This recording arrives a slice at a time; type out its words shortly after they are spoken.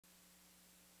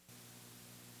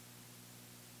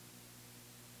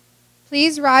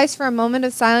Please rise for a moment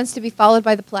of silence to be followed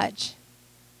by the pledge.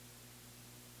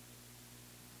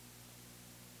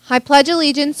 I pledge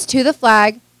allegiance to the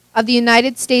flag of the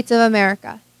United States of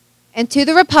America and to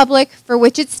the republic for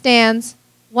which it stands,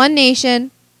 one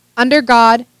nation, under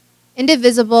God,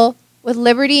 indivisible, with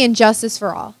liberty and justice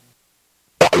for all.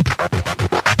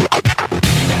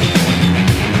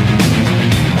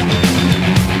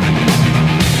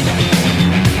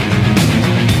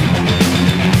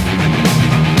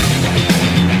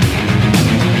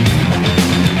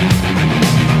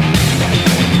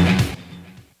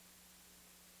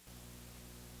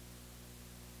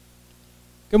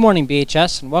 Good morning,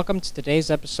 BHS, and welcome to today's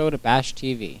episode of Bash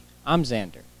TV. I'm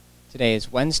Xander. Today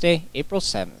is Wednesday, April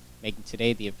 7th, making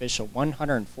today the official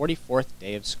 144th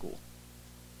day of school.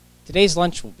 Today's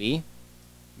lunch will be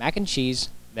mac and cheese,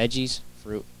 veggies,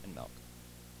 fruit, and milk.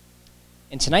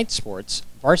 In tonight's sports,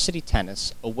 varsity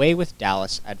tennis away with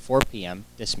Dallas at 4 p.m.,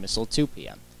 dismissal 2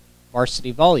 p.m.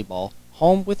 Varsity volleyball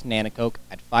home with Nanacoke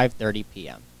at 5:30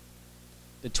 p.m.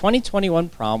 The 2021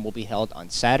 prom will be held on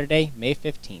Saturday, May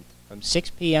 15th, from 6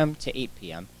 p.m. to 8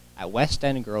 p.m. at West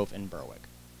End Grove in Berwick.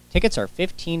 Tickets are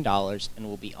 $15 and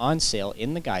will be on sale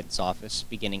in the guidance office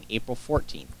beginning April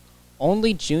 14th.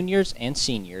 Only juniors and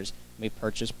seniors may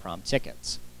purchase prom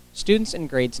tickets. Students in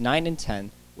grades 9 and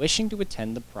 10 wishing to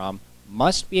attend the prom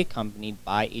must be accompanied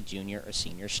by a junior or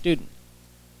senior student.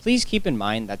 Please keep in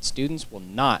mind that students will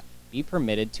not be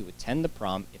permitted to attend the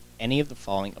prom if any of the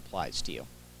following applies to you.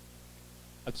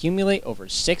 Accumulate over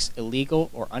 6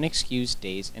 illegal or unexcused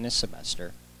days in a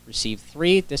semester, receive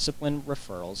 3 discipline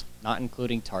referrals, not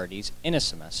including tardies, in a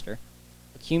semester,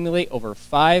 accumulate over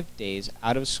 5 days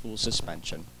out of school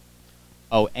suspension,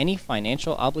 owe any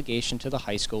financial obligation to the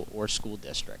high school or school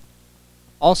district.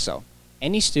 Also,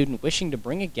 any student wishing to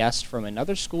bring a guest from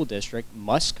another school district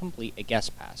must complete a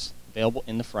guest pass, available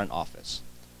in the front office.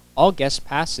 All guest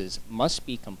passes must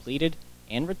be completed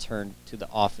and returned to the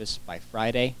office by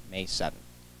Friday, May 7th.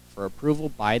 For approval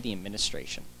by the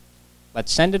administration.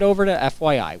 Let's send it over to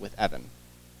FYI with Evan.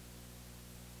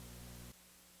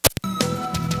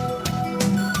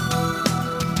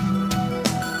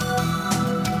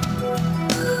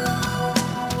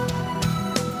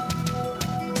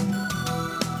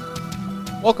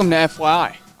 Welcome to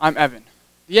FYI. I'm Evan.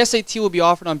 The SAT will be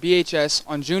offered on BHS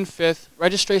on June 5th.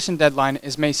 Registration deadline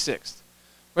is May 6th.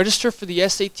 Register for the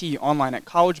SAT online at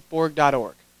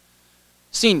collegeborg.org.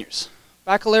 Seniors.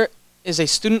 Baccalaureate is a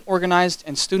student-organized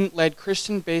and student-led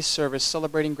Christian-based service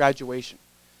celebrating graduation.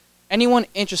 Anyone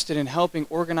interested in helping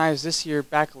organize this year's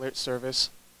baccalaureate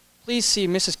service, please see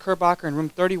Mrs. Kerbacher in room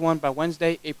 31 by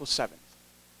Wednesday, April 7th.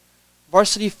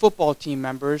 Varsity football team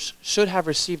members should have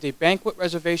received a banquet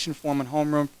reservation form in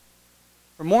homeroom.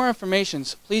 For more information,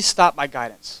 please stop by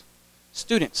guidance.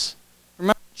 Students,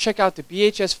 remember to check out the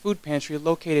BHS food pantry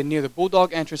located near the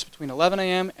Bulldog entrance between 11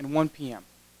 a.m. and 1 p.m.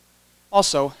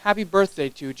 Also, happy birthday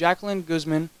to Jacqueline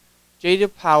Guzman,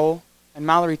 Jada Powell, and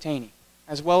Mallory Taney,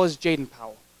 as well as Jaden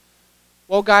Powell.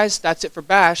 Well, guys, that's it for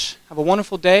Bash. Have a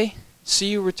wonderful day. See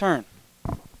you return.